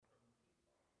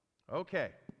Okay.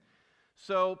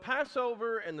 So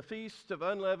Passover and the Feast of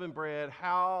Unleavened Bread,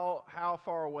 how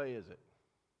far away is it?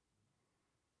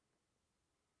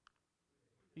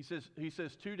 He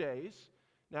says 2 days.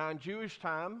 Now in Jewish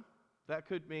time, that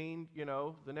could mean,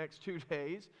 the next 2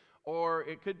 days, or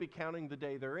it could be counting the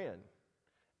day they're in.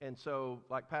 And so,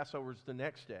 like Passover's the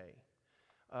next day.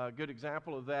 A good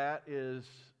example of that is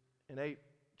in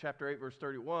chapter 8, verse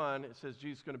 31, it says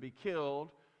Jesus is going to be killed.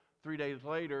 3 days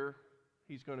later,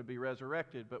 he's going to be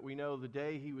resurrected. But we know the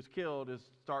day he was killed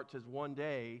starts as 1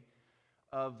 day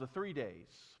of the 3 days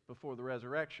before the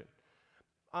resurrection.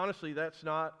 Honestly, that's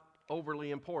not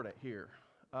overly important here.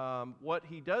 What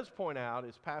he does point out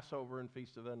is Passover and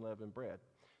Feast of Unleavened Bread.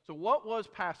 So what was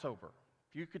Passover?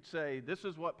 If you could say, this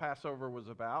is what Passover was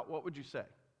about, what would you say?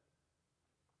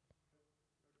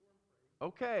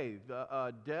 Okay,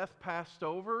 the death passed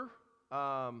over,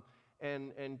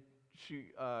 and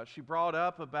she brought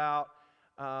up about,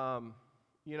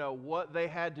 what they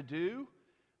had to do.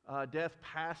 Death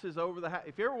passes over the house.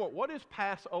 If you ever want, what is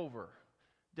Passover?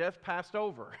 Death passed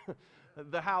over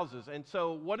the houses. And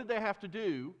so what did they have to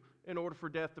do in order for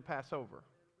death to pass over?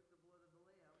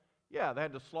 Yeah, they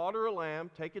had to slaughter a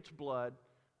lamb, take its blood,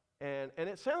 and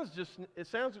it sounds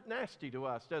nasty to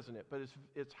us, doesn't it? But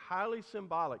it's highly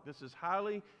symbolic. This is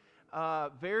highly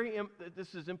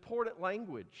this is important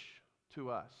language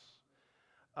to us.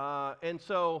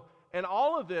 And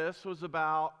all of this was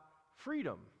about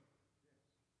freedom.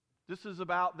 This is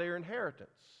about their inheritance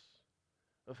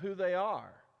of who they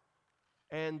are.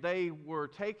 And they were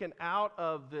taken out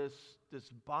of this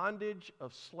bondage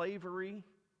of slavery,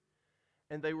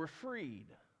 and they were freed.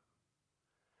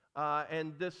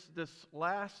 And this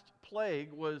last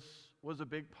plague was a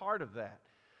big part of that.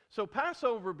 So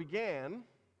Passover began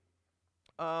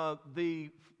the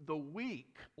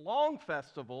week-long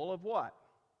festival of what?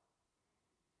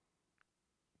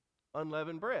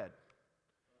 Unleavened bread.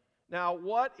 Now,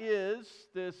 what is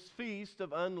this Feast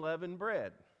of Unleavened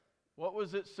Bread? What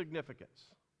was its significance?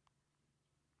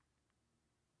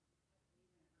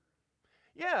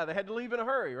 Yeah, they had to leave in a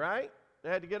hurry, right? They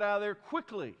had to get out of there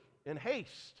quickly, in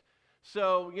haste.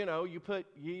 So, you put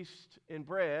yeast in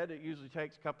bread. It usually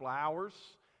takes a couple of hours.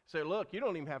 Say, look, you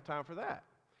don't even have time for that.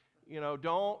 We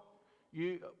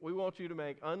want you to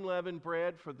make unleavened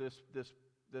bread for this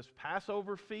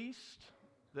Passover feast,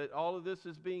 that all of this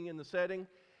is being in the setting,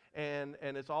 and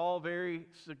it's all very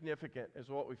significant is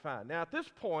what we find. Now, at this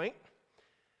point,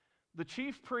 the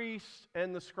chief priests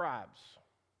and the scribes,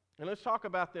 and let's talk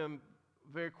about them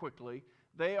very quickly.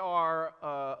 They are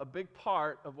a big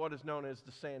part of what is known as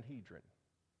the Sanhedrin,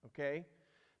 okay?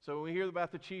 So when we hear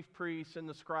about the chief priests and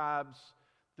the scribes,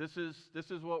 this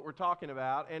is what we're talking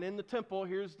about. And in the temple,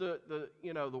 here's the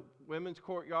women's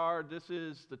courtyard. This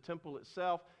is the temple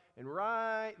itself. And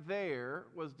right there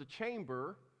was the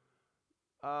chamber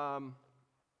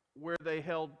where they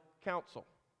held council,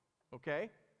 okay?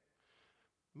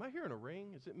 Am I hearing a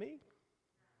ring? Is it me?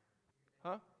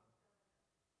 Huh?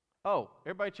 Oh,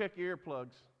 everybody check your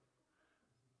earplugs.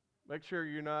 Make sure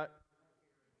you're not.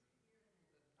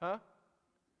 Huh?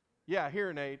 Yeah,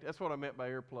 hearing aid. That's what I meant by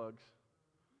earplugs.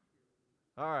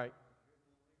 All right.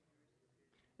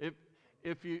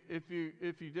 If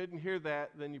you didn't hear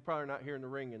that, then you're probably not hearing the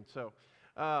ringing. So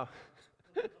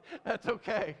that's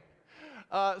okay.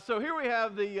 So here we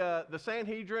have the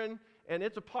Sanhedrin, and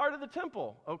it's a part of the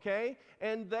temple, okay?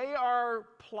 And they are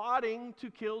plotting to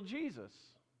kill Jesus,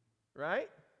 right?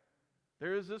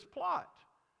 There is this plot.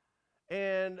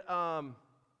 And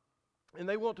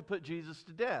they want to put Jesus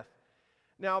to death.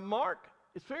 Now, Mark,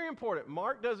 it's very important.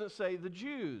 Mark doesn't say the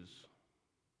Jews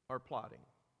are plotting.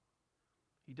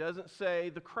 He doesn't say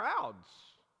the crowds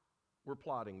were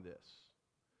plotting this.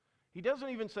 He doesn't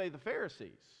even say the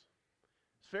Pharisees.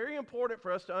 It's very important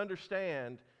for us to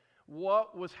understand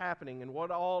what was happening and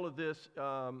what all of this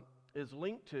is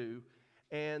linked to.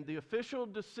 And the official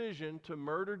decision to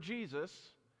murder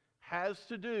Jesus has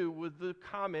to do with the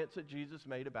comments that Jesus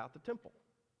made about the temple.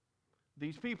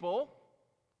 These people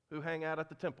who hang out at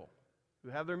the temple, who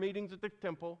have their meetings at the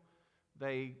temple,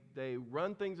 they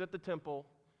run things at the temple,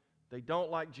 they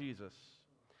don't like Jesus.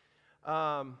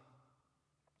 But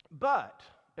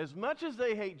as much as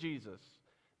they hate Jesus,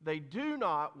 they do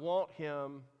not want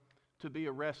him to be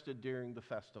arrested during the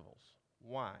festivals.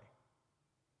 Why?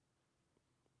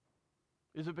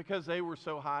 Is it because they were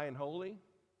so high and holy?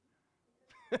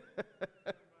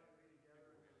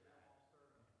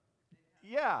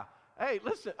 Yeah. Hey,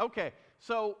 listen. Okay.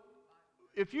 So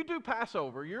if you do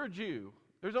Passover, you're a Jew.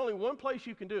 There's only one place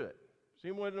you can do it. Does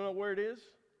anyone know where it is?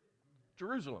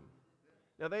 Jerusalem.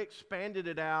 Now they expanded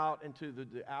it out into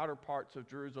the outer parts of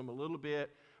Jerusalem a little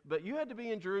bit, but you had to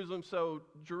be in Jerusalem, so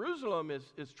Jerusalem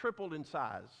is tripled in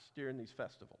size during these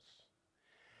festivals.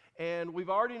 And we've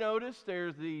already noticed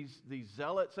there's these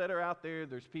zealots that are out there.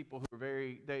 There's people who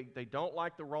are they don't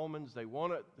like the Romans. They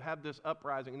want to have this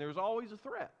uprising. And there's always a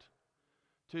threat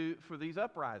for these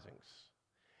uprisings.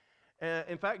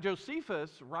 In fact,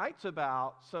 Josephus writes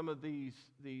about some of these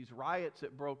riots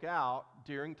that broke out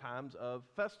during times of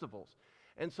festivals.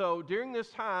 And so during this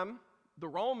time, the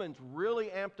Romans really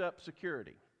amped up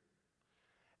security.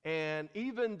 And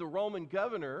even the Roman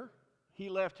governor, he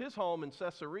left his home in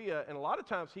Caesarea, and a lot of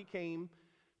times he came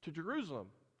to Jerusalem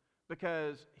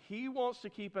because he wants to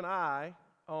keep an eye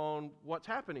on what's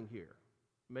happening here.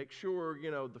 Make sure,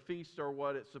 the feasts are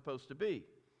what it's supposed to be.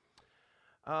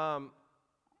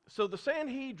 So the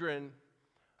Sanhedrin,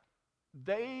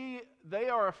 they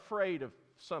are afraid of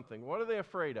something. What are they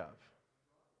afraid of?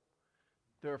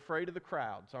 They're afraid of the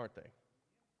crowds, aren't they?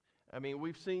 I mean,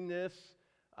 we've seen this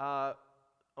on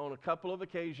a couple of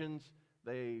occasions.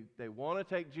 They want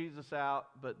to take Jesus out,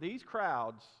 but these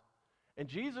crowds, and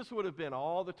Jesus would have been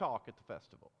all the talk at the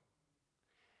festival.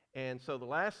 And so the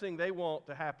last thing they want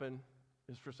to happen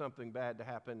is for something bad to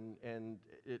happen and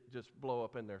it just blow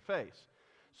up in their face.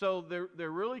 So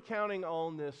they're really counting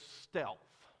on this stealth.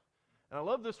 And I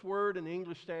love this word in the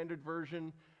English Standard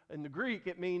Version. In the Greek,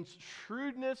 it means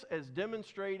shrewdness as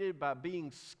demonstrated by being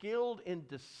skilled in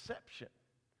deception.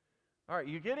 All right,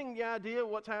 you getting the idea of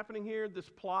what's happening here? This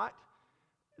plot,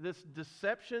 this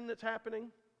deception that's happening?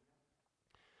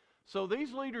 So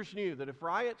these leaders knew that if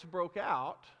riots broke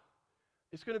out,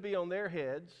 it's going to be on their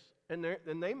heads, and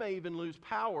they may even lose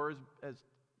power as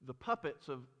the puppets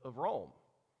of Rome.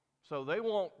 So they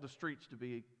want the streets to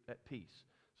be at peace.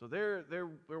 So they're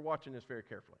watching this very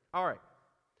carefully. All right.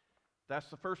 That's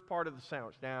the first part of the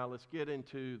sandwich. Now let's get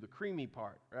into the creamy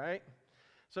part, right?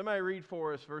 Somebody read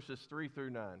for us verses 3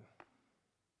 through 9.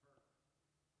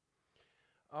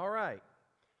 All right.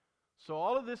 So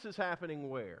all of this is happening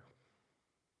where?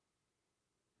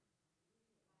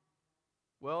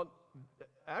 Well,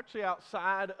 actually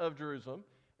outside of Jerusalem.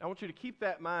 I want you to keep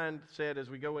that mindset as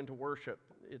we go into worship.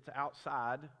 It's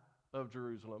outside of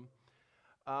Jerusalem,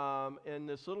 in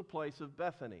this little place of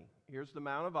Bethany. Here's the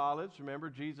Mount of Olives. Remember,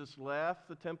 Jesus left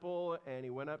the temple and he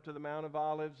went up to the Mount of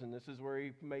Olives, and this is where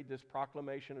he made this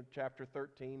proclamation of chapter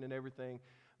 13 and everything.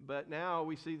 But now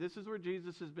we see this is where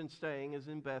Jesus has been staying, is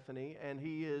in Bethany, and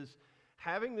he is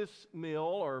having this meal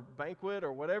or banquet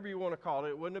or whatever you want to call it.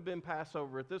 It wouldn't have been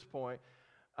Passover at this point.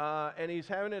 And he's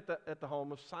having it at the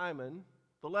home of Simon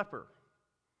the leper.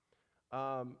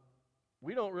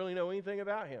 We don't really know anything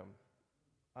about him.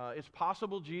 It's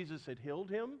possible Jesus had healed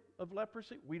him of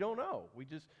leprosy. We don't know. We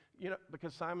just,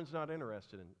 because Simon's not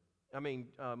interested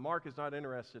Mark is not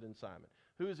interested in Simon.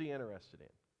 Who is he interested in?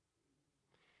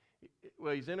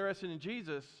 Well, he's interested in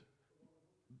Jesus,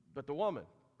 but the woman,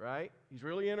 right? He's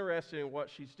really interested in what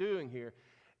she's doing here.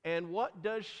 And what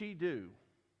does she do?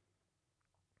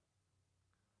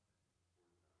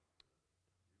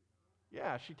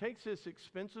 Yeah, she takes this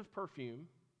expensive perfume,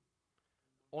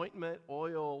 ointment,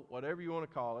 oil, whatever you want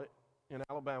to call it. In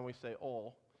Alabama, we say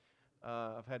oil.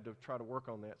 I've had to try to work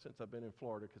on that since I've been in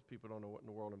Florida because people don't know what in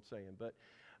the world I'm saying.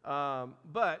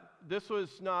 But this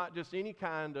was not just any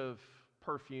kind of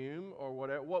perfume or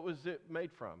whatever. What was it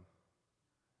made from?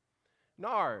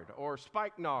 Nard or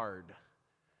spikenard.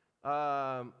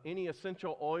 Any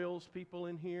essential oils, people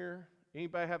in here?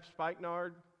 Anybody have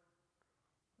spikenard?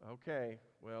 Okay,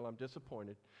 well, I'm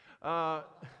disappointed.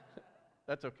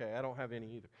 That's okay. I don't have any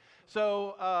either.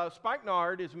 So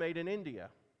spikenard is made in India.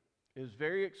 It is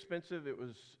very expensive. It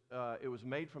was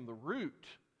made from the root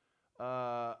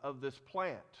of this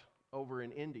plant over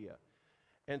in India.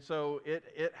 And so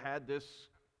it had this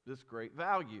great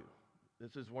value.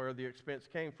 This is where the expense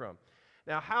came from.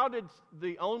 Now, how did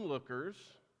the onlookers,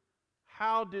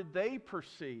 how did they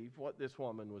perceive what this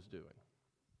woman was doing?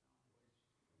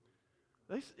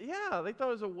 They thought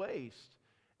it was a waste.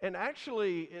 And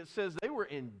actually, it says they were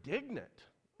indignant.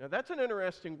 Now, that's an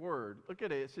interesting word. Look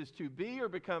at it. It says to be or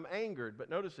become angered. But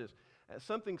notice this, at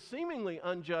something seemingly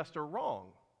unjust or wrong.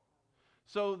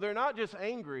 So they're not just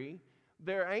angry.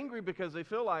 They're angry because they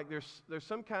feel like there's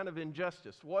some kind of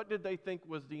injustice. What did they think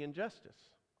was the injustice?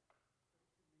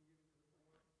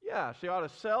 Yeah, she ought to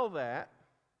sell that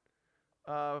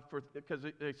because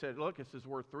they said, look, this is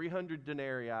worth 300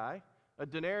 denarii. A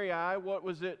denarii, what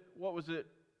was it?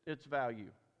 Its value?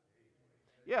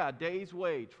 Yeah, a day's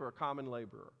wage for a common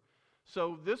laborer.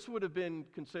 So this would have been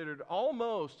considered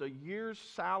almost a year's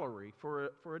salary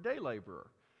for a day laborer,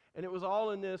 and it was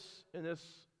all in this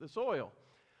oil.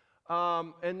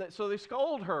 So they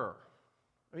scold her.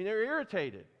 I mean, they're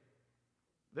irritated.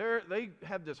 They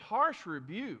have this harsh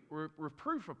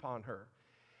reproof upon her.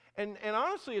 And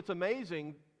honestly, it's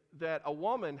amazing that a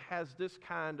woman has this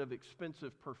kind of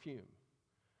expensive perfume.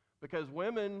 Because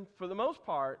women, for the most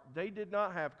part, they did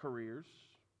not have careers,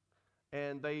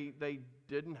 and they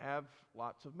didn't have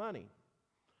lots of money.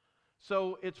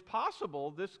 So it's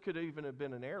possible this could even have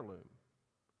been an heirloom.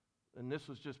 And this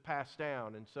was just passed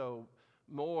down. And so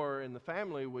more in the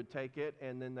family would take it,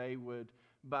 and then they would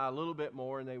buy a little bit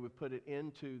more, and they would put it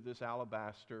into this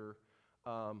alabaster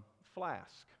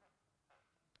flask,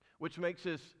 which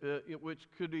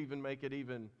could even make it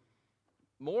even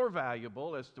more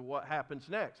valuable as to what happens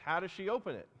next. How does she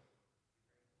open it?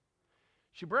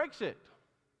 She breaks it.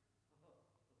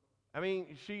 I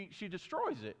mean, she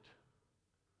destroys it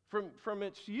from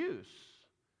its use.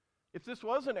 If this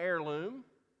was an heirloom,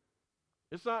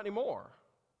 it's not anymore.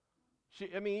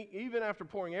 Even after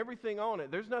pouring everything on it,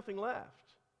 there's nothing left.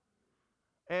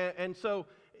 And so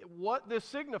what this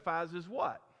signifies is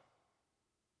what?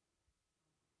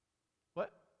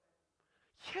 What?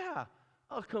 Yeah,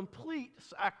 a complete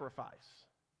sacrifice.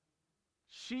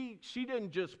 She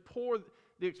didn't just pour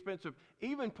the expensive,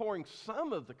 even pouring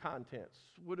some of the contents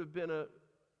would have been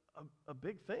a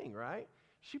big thing, right?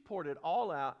 She poured it all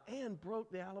out and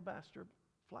broke the alabaster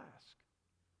flask.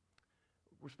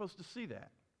 We're supposed to see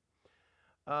that.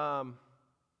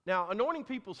 Now, anointing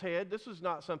people's head, this is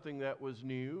not something that was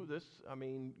new.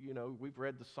 We've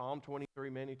read the Psalm 23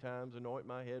 many times, anoint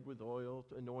my head with oil.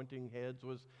 Anointing heads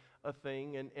was a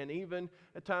thing. And even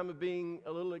a time of being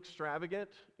a little extravagant,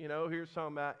 here's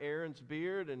talking about Aaron's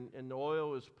beard, and the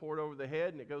oil is poured over the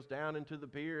head, and it goes down into the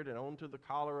beard and onto the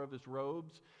collar of his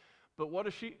robes. But what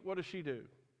does she do?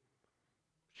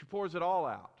 She pours it all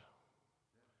out.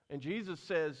 And Jesus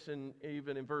says,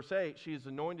 even in verse 8, she has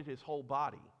anointed his whole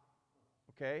body.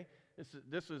 Okay?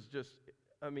 This is just,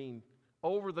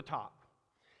 over the top.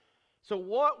 So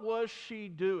what was she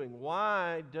doing?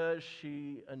 Why does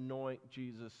she anoint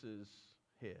Jesus'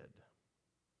 head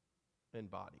and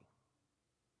body?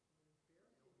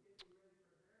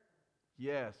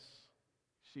 Yes,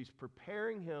 she's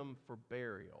preparing him for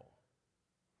burial.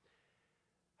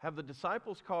 Have the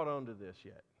disciples caught on to this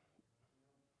yet?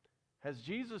 Has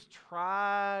Jesus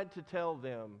tried to tell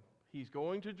them he's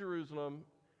going to Jerusalem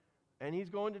and he's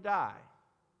going to die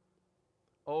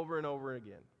over and over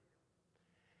again?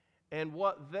 And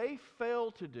what they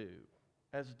fail to do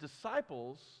as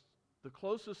disciples, the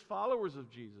closest followers of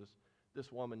Jesus,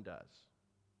 this woman does.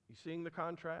 You seeing the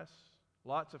contrast?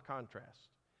 Lots of contrast.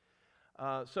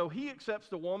 So he accepts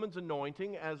the woman's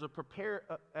anointing as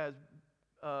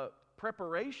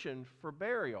preparation for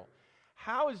burial.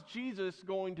 How is Jesus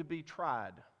going to be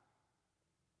tried?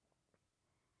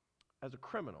 As a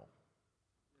criminal.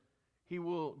 He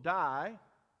will die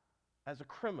as a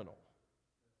criminal.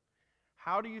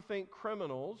 How do you think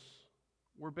criminals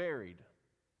were buried?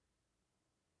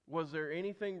 Was there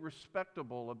anything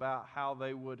respectable about how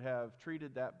they would have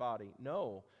treated that body?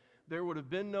 No. There would have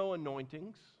been no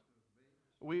anointings.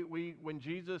 When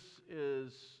Jesus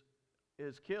is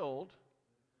killed,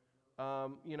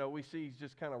 we see he's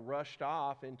just kind of rushed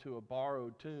off into a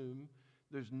borrowed tomb.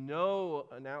 There's no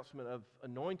announcement of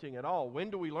anointing at all. When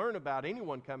do we learn about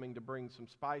anyone coming to bring some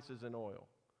spices and oil?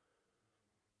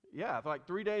 Yeah, it's like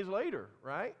 3 days later,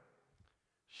 right?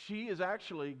 She is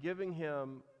actually giving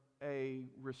him a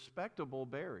respectable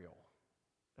burial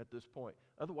at this point.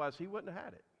 Otherwise, he wouldn't have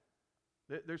had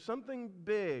it. There's something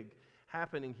big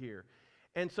happening here.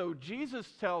 And so Jesus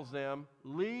tells them,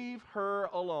 leave her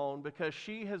alone because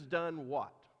she has done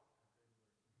what?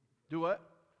 Do what?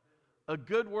 A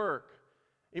good work.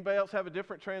 Anybody else have a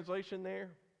different translation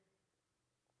there?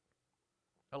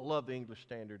 I love the English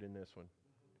Standard in this one.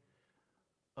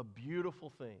 A beautiful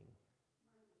thing.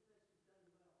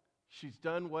 She's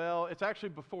done well. It's actually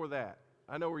before that.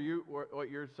 I know what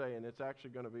you're saying. It's actually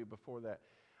going to be before that.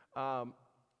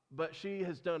 But she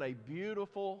has done a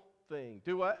beautiful thing.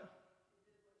 Do what?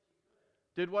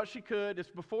 Did what she could. It's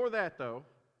before that, though.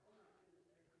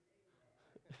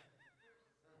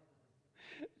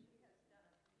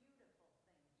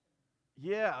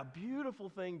 Yeah, a beautiful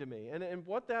thing to me. And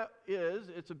what that is,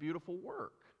 it's a beautiful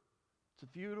work. It's a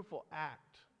beautiful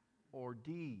act or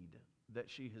deed that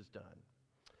she has done.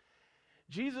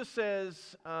 Jesus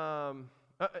says, and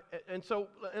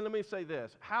let me say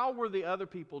this. How were the other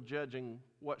people judging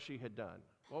what she had done?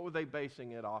 What were they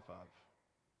basing it off of?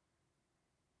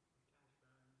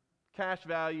 Cash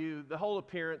value, the whole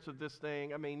appearance of this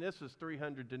thing. This is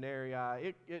 300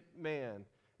 denarii. It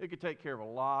could take care of a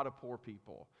lot of poor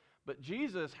people. But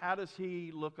Jesus, how does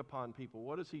he look upon people?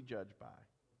 What does he judge by?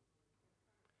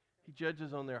 He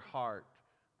judges on their heart,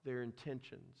 their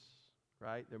intentions.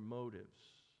 right? Their motives.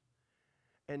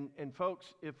 And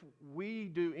folks, if we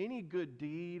do any good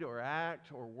deed or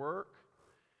act or work,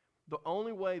 the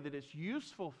only way that it's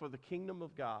useful for the kingdom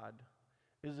of God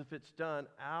is if it's done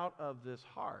out of this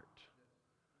heart,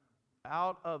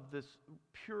 out of this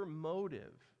pure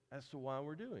motive as to why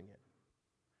we're doing it.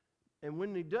 And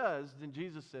when he does, then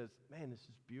Jesus says, man, this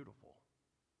is beautiful.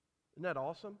 Isn't that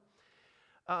awesome?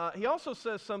 He also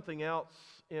says something else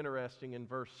interesting in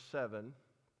verse 7.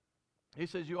 He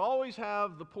says, you always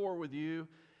have the poor with you,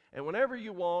 and whenever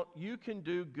you want, you can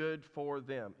do good for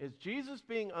them. Is Jesus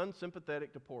being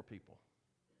unsympathetic to poor people?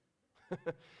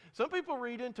 Some people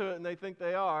read into it and they think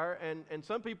they are, and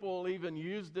some people will even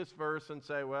use this verse and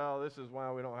say, well, this is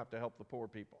why we don't have to help the poor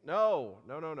people.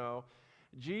 No.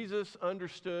 Jesus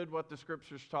understood what the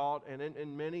Scriptures taught, and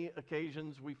in many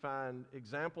occasions we find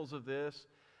examples of this.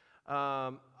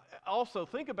 Also,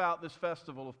 think about this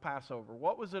festival of Passover.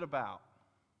 What was it about?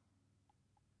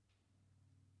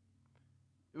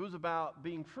 It was about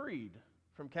being freed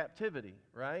from captivity,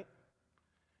 right?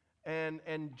 And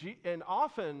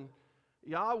often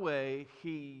Yahweh,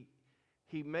 he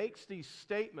makes these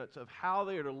statements of how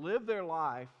they are to live their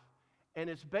life, and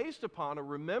it's based upon a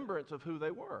remembrance of who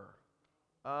they were.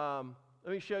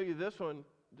 Let me show you this one.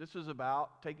 This is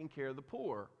about taking care of the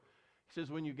poor. He says,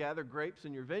 when you gather grapes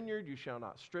in your vineyard, you shall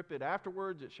not strip it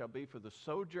afterwards. It shall be for the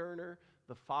sojourner,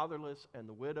 the fatherless, and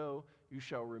the widow. You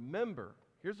shall remember.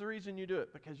 Here's the reason you do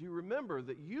it, because you remember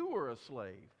that you were a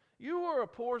slave. You were a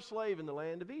poor slave in the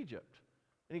land of Egypt.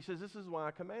 And he says, this is why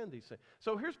I command these things.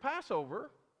 So here's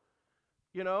Passover,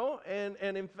 and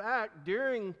in fact,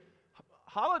 during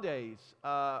holidays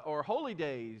or holy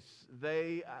days,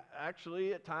 they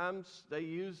actually at times they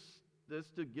use this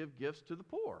to give gifts to the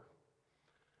poor.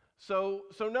 So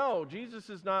no, Jesus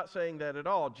is not saying that at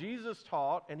all. Jesus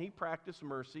taught and he practiced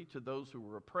mercy to those who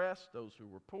were oppressed, those who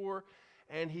were poor,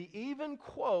 and he even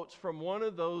quotes from one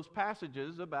of those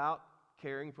passages about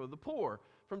caring for the poor,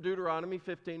 from Deuteronomy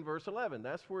 15, verse 11.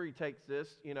 That's where he takes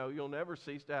this, you'll never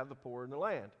cease to have the poor in the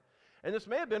land. And this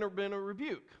may have been a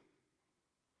rebuke.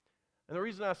 And the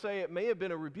reason I say it may have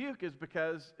been a rebuke is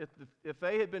because if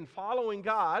they had been following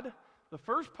God, the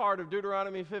first part of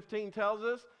Deuteronomy 15 tells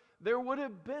us there would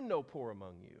have been no poor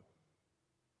among you.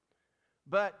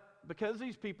 But because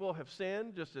these people have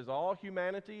sinned, just as all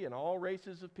humanity and all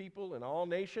races of people and all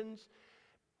nations,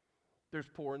 there's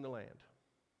poor in the land.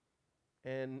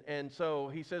 And so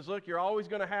he says, look, you're always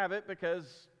going to have it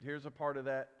because here's a part of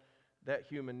that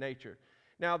human nature.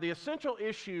 Now, the essential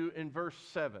issue in verse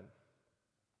 7,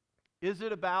 is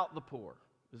it about the poor?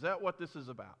 Is that what this is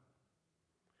about?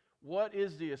 What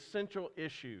is the essential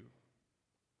issue?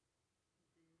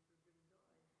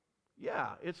 Yeah,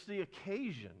 it's the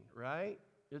occasion, right?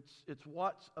 It's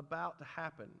what's about to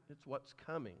happen. It's what's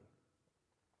coming.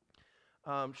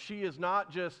 She is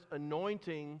not just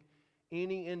anointing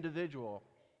any individual.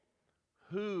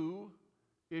 Who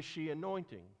is she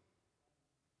anointing?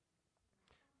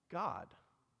 God,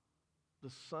 the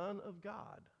Son of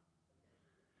God.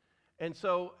 And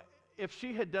so if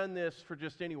she had done this for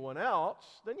just anyone else,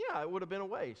 then yeah, it would have been a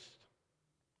waste.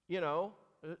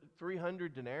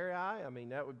 300 denarii, I mean,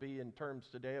 that would be in terms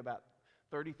today about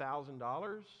 $30,000,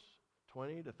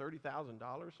 $20,000 to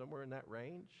 $30,000, somewhere in that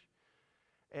range.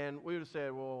 And we would have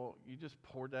said, well, you just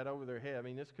poured that over their head. I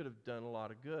mean, this could have done a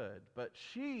lot of good. But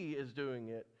she is doing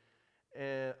it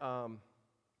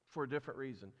for a different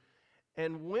reason.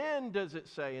 And when does it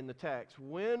say in the text,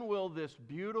 when will this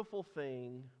beautiful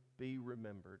thing be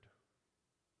remembered?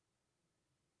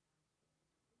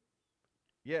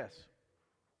 Yes,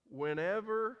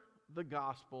 whenever the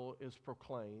gospel is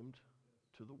proclaimed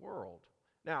to the world.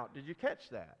 Now, did you catch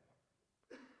that?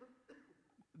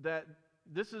 That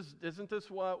isn't this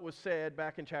what was said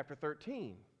back in chapter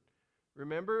 13?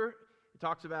 Remember, it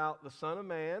talks about the Son of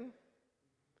Man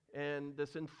and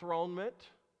this enthronement.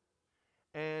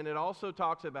 And it also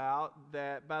talks about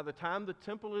that by the time the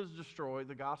temple is destroyed,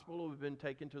 the gospel will have been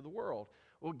taken to the world.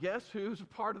 Well, guess who's a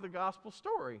part of the gospel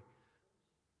story?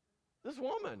 This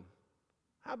woman.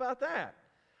 How about that?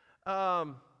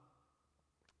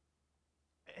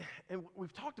 And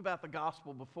we've talked about the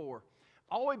gospel before.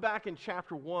 All the way back in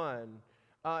chapter 1,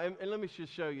 and let me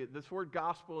just show you, this word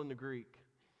gospel in the Greek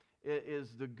is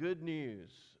the good news.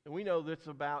 And we know that's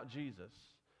about Jesus.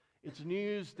 It's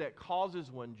news that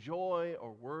causes one joy,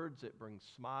 or words that bring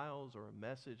smiles, or a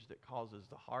message that causes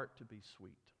the heart to be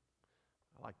sweet.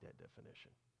 I like that definition.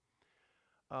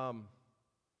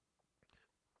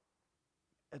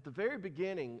 At the very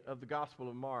beginning of the Gospel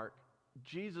of Mark,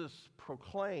 Jesus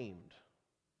proclaimed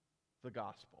the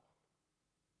gospel.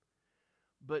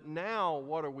 But now,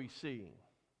 what are we seeing?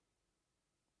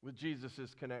 with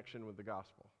Jesus' connection with the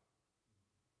gospel?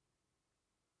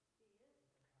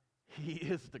 He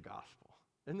is the gospel.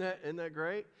 Isn't that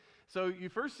great? So you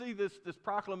first see this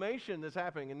proclamation that's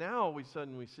happening, and now all of a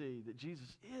sudden we see that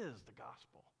Jesus is the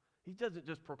gospel. He doesn't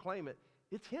just proclaim it,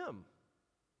 it's him.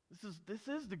 This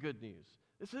is the good news.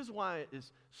 This is why it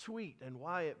is sweet and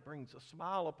why it brings a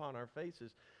smile upon our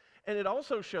faces. And it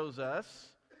also shows us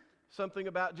something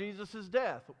about Jesus'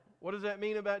 death. What does that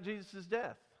mean about Jesus'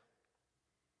 death?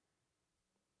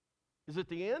 Is it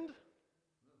the end?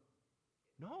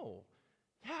 No.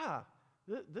 Yeah.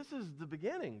 This is the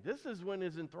beginning. This is when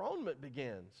his enthronement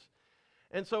begins.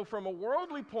 And so from a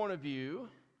worldly point of view,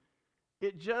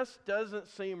 it just doesn't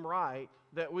seem right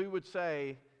that we would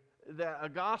say that a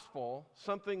gospel,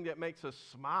 something that makes us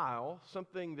smile,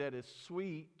 something that is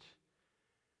sweet,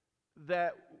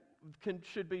 that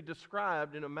should be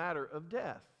described in a matter of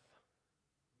death,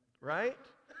 right?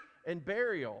 And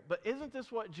burial. But isn't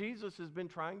this what Jesus has been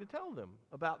trying to tell them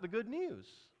about the good news?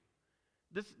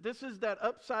 This is that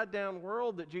upside down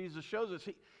world that Jesus shows us.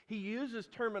 He uses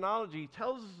terminology, he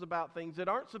tells us about things that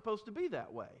aren't supposed to be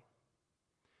that way.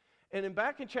 And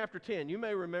back in chapter 10, you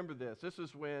may remember this. This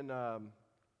is when, I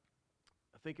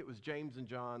think it was James and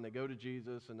John, they go to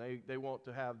Jesus and they want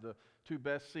to have the two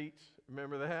best seats.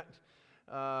 Remember that?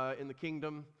 In the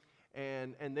kingdom.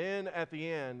 And then at the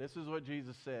end, this is what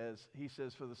Jesus says. He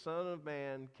says, "For the Son of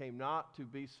Man came not to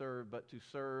be served, but to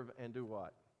serve and do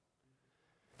what?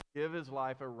 Give his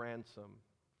life a ransom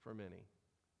for many."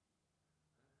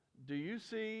 Do you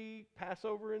see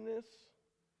Passover in this?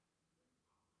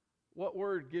 What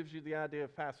word gives you the idea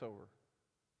of Passover?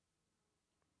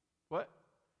 What?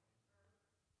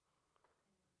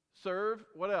 Serve.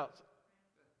 What else?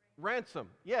 Ransom.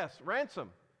 Yes,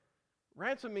 ransom.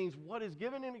 Ransom means what is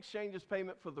given in exchange as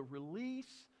payment for the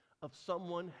release of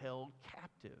someone held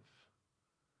captive.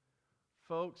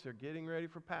 Folks, they're getting ready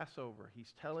for Passover.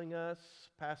 He's telling us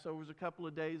Passover's a couple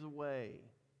of days away.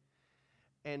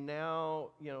 And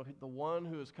now, the one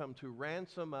who has come to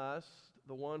ransom us,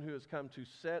 the one who has come to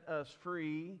set us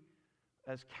free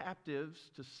as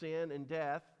captives to sin and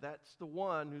death, that's the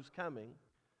one who's coming.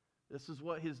 This is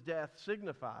what his death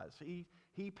signifies.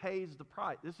 He pays the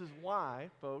price. This is why,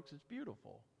 folks, it's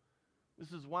beautiful.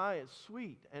 This is why it's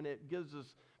sweet, and it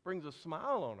brings a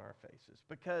smile on our faces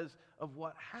because of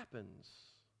what happens,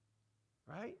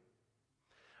 right?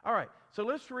 All right, so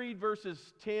let's read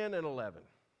verses 10 and 11.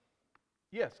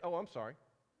 Yes, I'm sorry.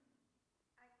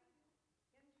 I think it's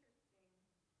interesting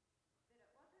that it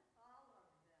wasn't all of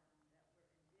them that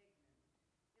were indignant.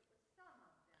 It was some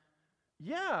of them.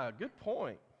 Yeah, good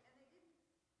point. And they didn't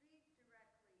speak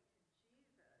directly to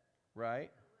Jesus. Right,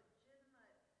 The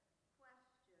legitimate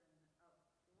question of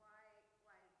why is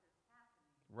this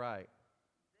happening? right,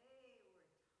 They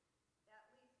were at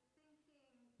least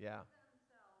thinking yeah, to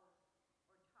themselves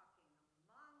or talking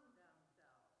among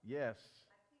themselves. yes,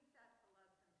 I think that's a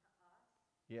lesson to us.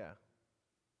 yeah,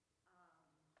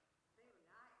 They were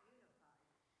not unified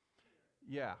here.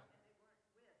 yeah, And they weren't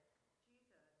with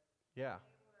Jesus. yeah,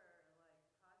 They were like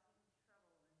causing trouble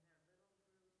in their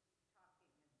little groups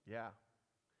talking, and yeah.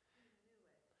 he knew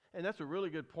it. And that's a really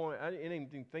good point. I didn't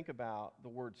even think about the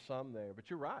word "some" there, but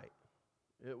you're right.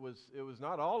 It was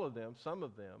not all of them, some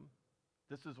of them.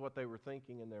 This is what they were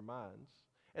thinking in their minds.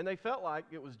 And they felt like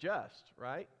it was just,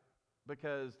 right?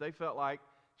 Because they felt like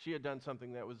she had done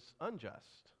something that was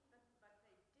unjust. But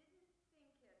they didn't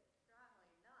think it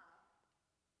strongly enough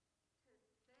to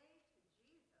say to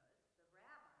Jesus, the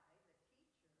rabbi, the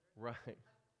teacher, Right,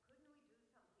 couldn't we do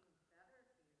something better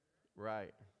here?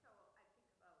 right, So I think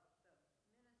about the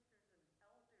ministers and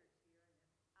elders here,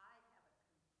 and if I have a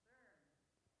concern,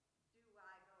 do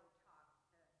I go talk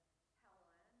to Helen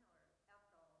or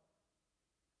Ethel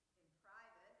in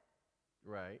private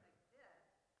right, like this,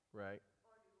 right.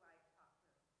 or do I talk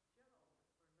to Joe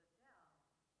or Liddell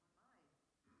or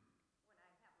Mike when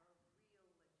I have a real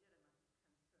legitimate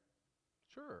concern?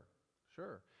 Sure,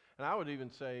 sure. And I would even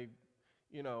say,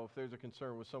 if there's a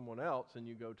concern with someone else, then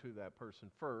you go to that person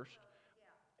first.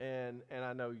 So, yeah. And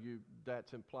I know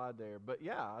that's implied there. But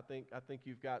yeah, I think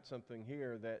you've got something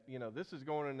here that, this is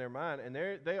going in their mind, and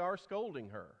they are scolding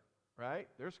her, right?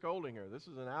 They're scolding her. This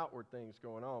is an outward thing that's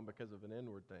going on because of an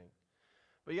inward thing.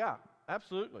 But yeah,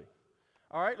 absolutely.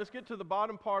 All right, let's get to the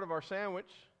bottom part of our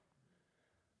sandwich.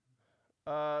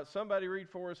 Somebody read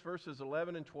for us verses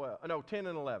 11 and 12. No, 10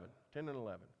 and 11. 10 and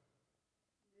 11.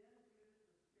 Then Judas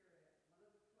Iscariot, one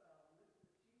of the 12, went to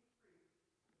the chief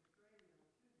priests to betray him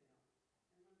to them.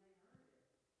 And when they heard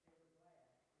it, they were glad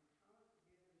and promised to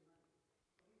give him money.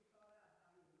 So he sought out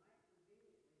how he might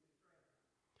conveniently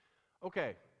betray him.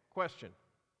 Okay, question.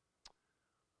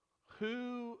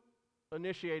 who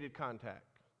initiated contact?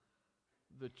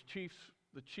 The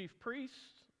chief priest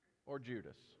or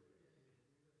Judas?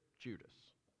 Judas.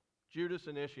 Judas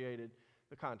initiated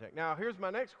the contact. Now, here's my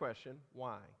next question.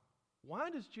 Why? Why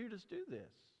does Judas do this?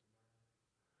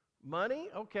 Money?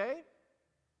 Okay.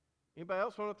 Anybody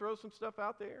else want to throw some stuff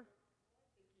out there?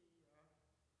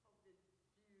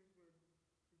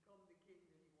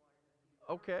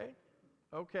 Okay.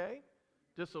 Okay.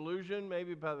 Disillusioned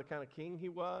maybe by the kind of king he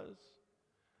was.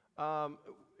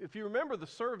 If you remember the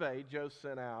survey Joe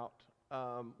sent out,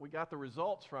 we got the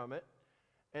results from it.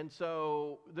 And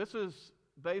so this is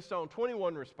based on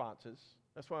 21 responses.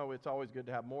 That's why it's always good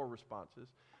to have more responses.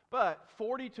 But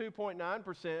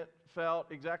 42.9%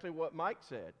 felt exactly what Mike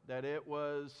said, that it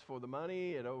was for the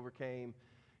money, it overcame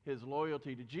his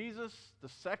loyalty to Jesus. The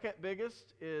second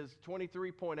biggest is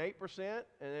 23.8%,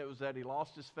 and it was that he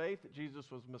lost his faith that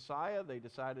Jesus was Messiah. They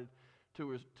decided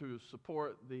to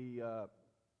support the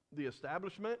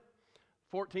establishment.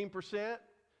 14%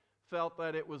 felt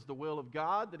that it was the will of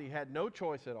God, that he had no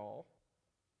choice at all.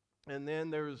 And then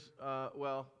there's,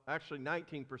 actually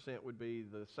 19% would be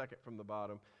the second from the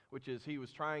bottom, which is he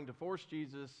was trying to force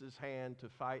Jesus' hand to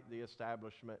fight the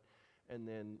establishment. And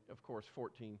then, of course,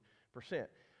 14%.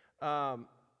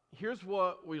 Here's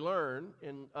what we learn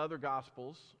in other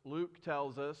Gospels. Luke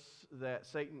tells us that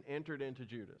Satan entered into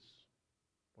Judas.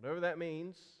 Whatever that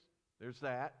means, there's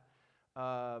that.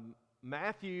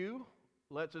 Matthew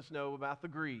lets us know about the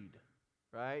greed,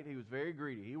 right? He was very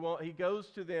greedy. He goes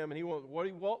to them and he wants,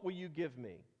 what will you give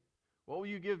me? What will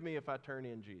you give me if I turn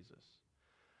in Jesus?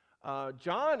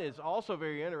 John is also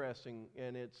very interesting,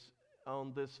 and it's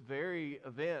on this very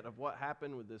event of what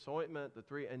happened with this ointment,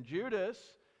 and Judas,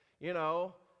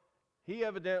 he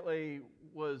evidently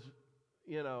was,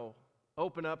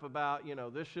 open up about,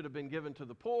 this should have been given to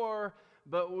the poor,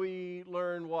 but we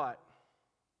learn what?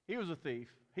 He was a thief.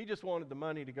 He just wanted the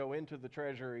money to go into the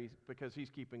treasury because he's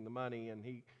keeping the money and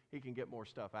he can get more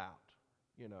stuff out,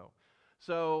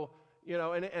 So,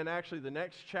 and actually the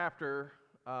next chapter,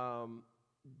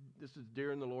 this is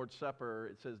during the Lord's Supper,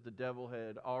 it says the devil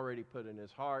had already put in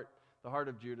his heart, the heart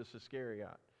of Judas Iscariot.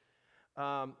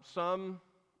 Some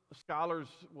scholars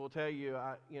will tell you,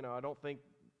 I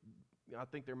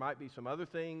think there might be some other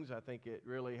things. I think it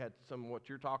really had some of what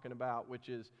you're talking about, which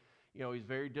is, he's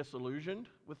very disillusioned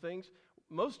with things.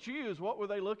 Most Jews, what were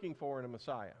they looking for in a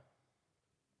Messiah?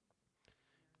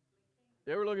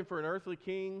 They were looking for an earthly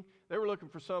king. They were looking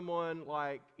for someone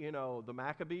like, the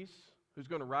Maccabees, who's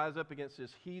going to rise up against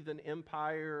this heathen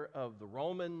empire of the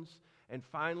Romans and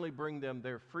finally bring them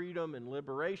their freedom and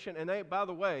liberation. And they, by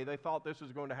the way, they thought this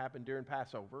was going to happen during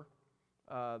Passover,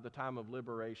 the time of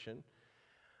liberation.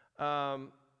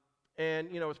 And,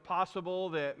 it's possible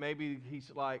that maybe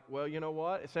he's like, well, you know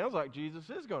what? It sounds like Jesus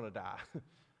is going to die.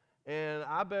 And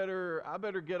I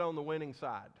better get on the winning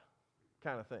side,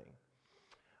 kind of thing.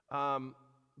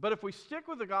 But if we stick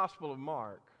with the Gospel of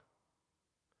Mark,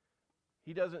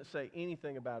 he doesn't say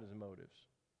anything about his motives.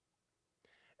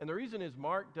 And the reason is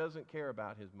Mark doesn't care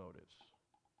about his motives.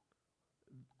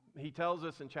 He tells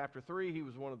us in chapter 3 he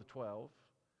was one of the 12.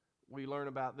 We learn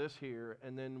about this here,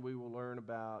 and then we will learn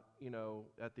about,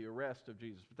 at the arrest of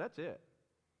Jesus. But that's it.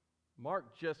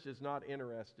 Mark just is not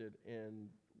interested in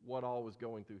what all was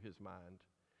going through his mind.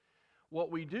 What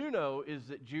we do know is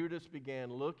that Judas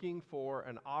began looking for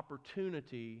an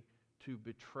opportunity to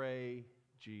betray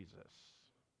Jesus.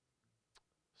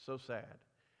 So sad.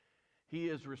 He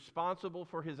is responsible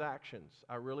for his actions.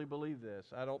 I really believe this.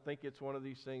 I don't think it's one of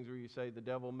these things where you say the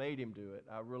devil made him do it.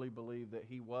 I really believe that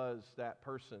he was that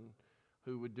person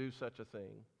who would do such a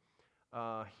thing.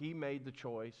 He made the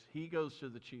choice. He goes to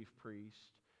the chief priest.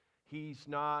 He's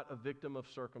not a victim of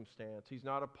circumstance. He's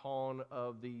not a pawn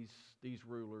of these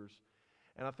rulers.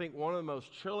 And I think one of the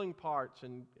most chilling parts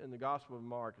in the Gospel of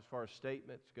Mark, as far as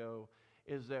statements go,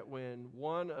 is that when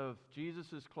one of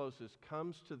Jesus' closest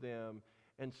comes to them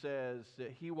and says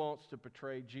that he wants to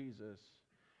betray Jesus,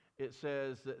 it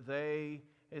says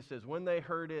when they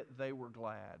heard it, they were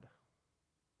glad.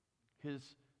 His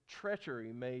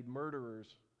treachery made murderers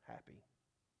happy,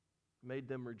 made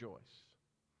them rejoice.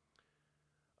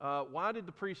 Why did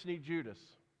the priest need Judas?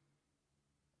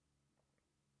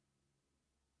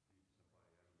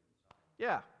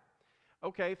 Yeah.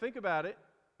 Okay, think about it.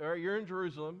 All right, you're in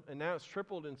Jerusalem, and now it's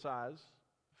tripled in size.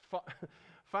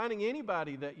 Finding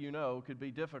anybody that you know could be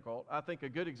difficult. I think a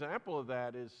good example of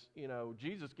that is,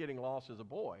 Jesus getting lost as a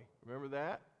boy. Remember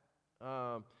that?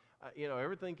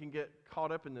 Everything can get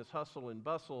caught up in this hustle and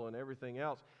bustle and everything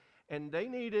else. And they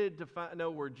needed to know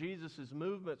where Jesus'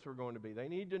 movements were going to be. They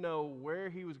need to know where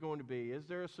he was going to be. Is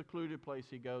there a secluded place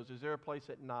he goes? Is there a place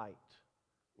at night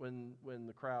When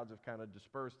the crowds have kind of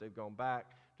dispersed, they've gone back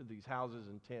to these houses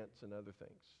and tents and other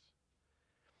things.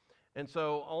 And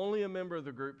so only a member of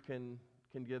the group can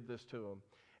give this to them.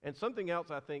 And something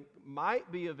else I think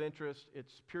might be of interest,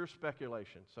 it's pure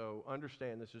speculation. So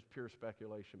understand this is pure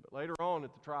speculation. But later on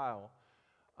at the trial,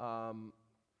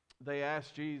 they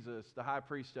asked Jesus, the high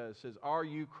priest says, "Are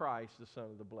you Christ, the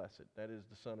Son of the Blessed?" That is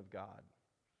the Son of God.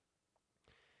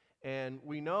 And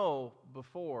we know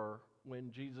before,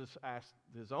 when Jesus asked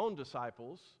his own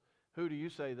disciples, "Who do you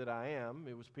say that I am?"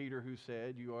 It was Peter who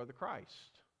said, "You are the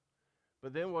Christ."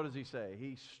 But then what does he say?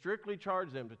 He strictly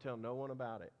charged them to tell no one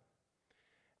about it.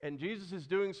 And Jesus is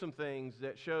doing some things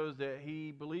that shows that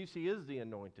he believes he is the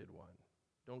anointed one.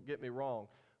 Don't get me wrong,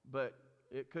 but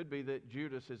it could be that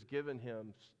Judas has given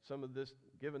them some of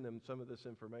this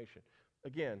information.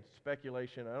 Again,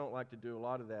 speculation. I don't like to do a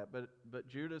lot of that, but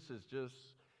Judas is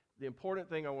just, the important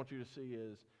thing I want you to see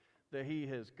is that he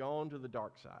has gone to the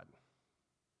dark side,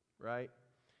 right?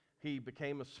 He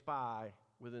became a spy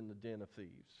within the den of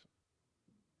thieves.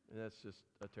 And that's just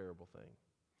a terrible thing.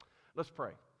 Let's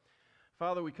pray.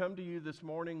 Father, we come to you this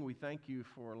morning. We thank you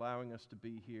for allowing us to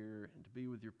be here and to be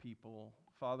with your people.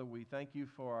 Father, we thank you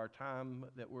for our time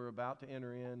that we're about to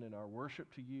enter in and our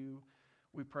worship to you.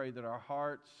 We pray that our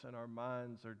hearts and our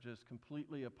minds are just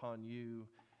completely upon you,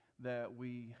 that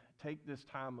we take this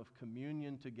time of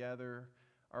communion together,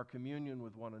 our communion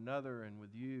with one another and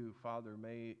with you. Father,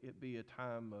 may it be a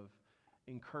time of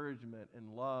encouragement and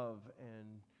love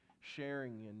and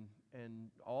sharing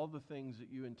and all the things that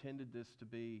you intended this to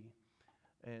be.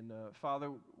 And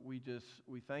Father, we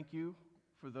thank you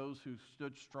for those who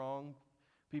stood strong,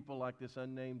 people like this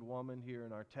unnamed woman here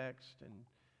in our text.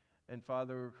 And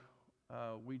Father,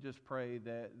 we just pray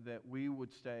that we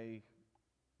would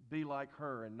be like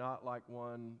her and not like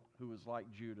one who was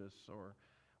like Judas or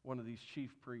one of these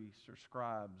chief priests or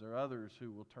scribes or others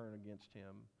who will turn against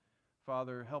him.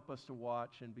 Father, help us to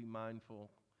watch and be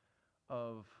mindful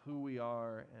of who we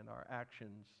are and our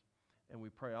actions. And we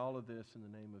pray all of this in the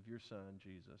name of your Son,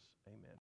 Jesus. Amen.